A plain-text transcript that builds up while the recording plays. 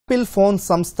Apple phone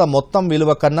సంస్థ మొత్తం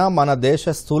విలువ కన్నా మన దేశ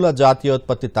స్థూల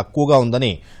జాతీయోత్పత్తి తక్కువగా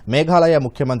ఉందని మేఘాలయ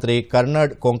ముఖ్యమంత్రి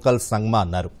కర్నడ్ కొంకల్ సంగ్మా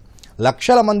అన్నారు.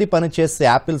 లక్షల మంది పనిచేసే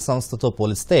యాపిల్ సంస్థతో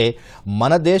పోలిస్తే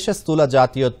మన దేశ స్థూల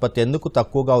జాతీయోత్పత్తి ఎందుకు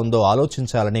తక్కువగా ఉందో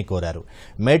ఆలోచించాలని కోరారు.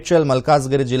 మేడ్చల్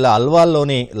మల్కాజ్గిరి జిల్లా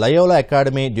అల్వాల్లోని లయోలా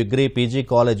అకాడమీ డిగ్రీ పీజీ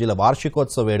కాలేజీల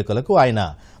వార్షికోత్సవ వేడుకలకు ఆయన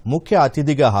ముఖ్య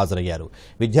అతిథిగా హాజరయ్యారు.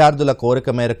 విద్యార్థుల కోరిక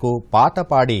మేరకు పాట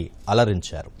పాడి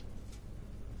అలరించారు.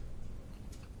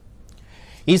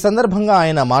 ఈ సందర్భంగా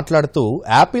ఆయన మాట్లాడుతూ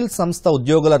యాపిల్ సంస్థ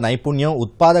ఉద్యోగుల నైపుణ్యం,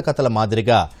 ఉత్పాదకతల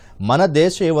మాదిరిగా మన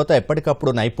దేశ యువత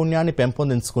ఎప్పటికప్పుడు నైపుణ్యాన్ని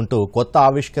పెంపొందించుకుంటూ కొత్త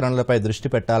ఆవిష్కరణలపై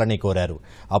దృష్టి పెట్టాలని కోరారు.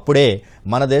 అప్పుడే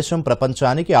మన దేశం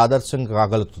ప్రపంచానికి ఆదర్శం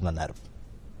కాగలుగుతుందన్నారు.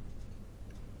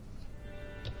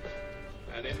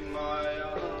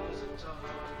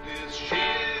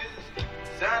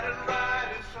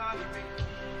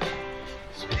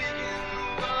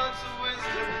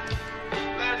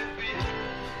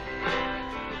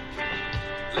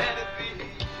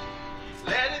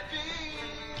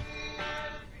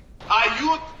 Our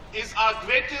youth is our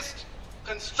greatest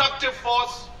constructive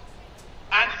force,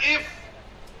 and if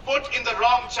put in the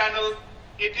wrong channel,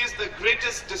 it is the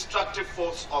greatest destructive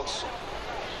force also.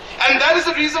 And that is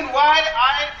the reason why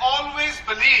I always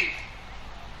believe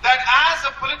that as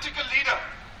a political leader,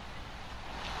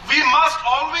 we must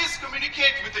always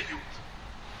communicate with the youth.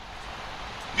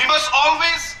 We must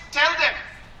always tell them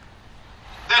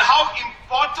that how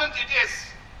important it is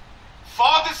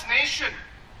for this nation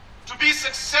to be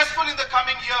successful in the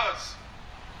coming years.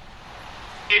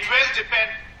 It will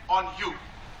depend on you.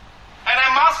 And I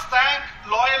must thank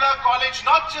Loyola College,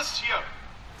 not just here.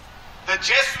 The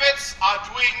Jesuits are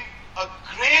doing a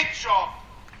great job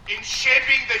in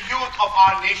shaping the youth of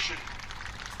our nation.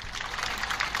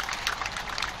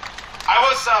 I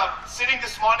was sitting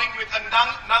this morning with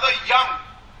another young,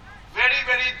 very,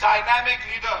 very dynamic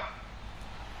leader,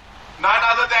 none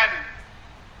other than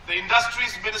the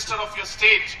Industries Minister of your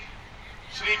state,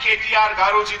 Shri KTR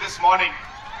Garuji, this morning,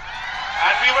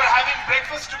 and we were having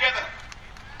breakfast together,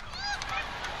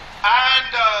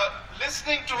 and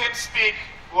listening to him speak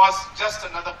was just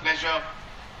another pleasure,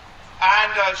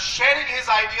 and sharing his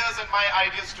ideas and my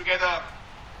ideas together,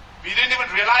 we didn't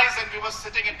even realize that we were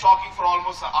sitting and talking for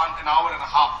almost an hour and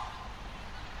a half.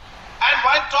 And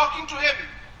while talking to him,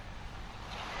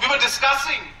 we were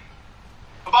discussing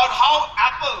about how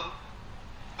Apple,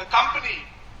 the company,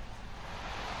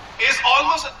 is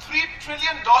almost a $3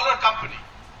 trillion company,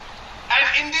 and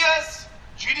India's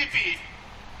GDP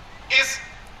is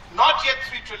not yet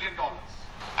 $3 trillion,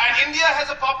 and India has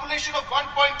a population of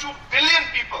 1.2 billion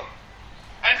people,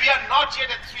 and we are not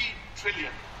yet at 3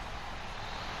 trillion.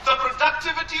 The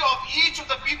productivity of each of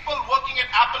the people working at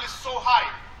Apple is so high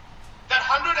that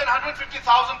 100 and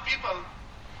 150,000 people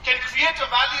can create a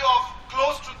value of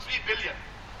close to 3 billion.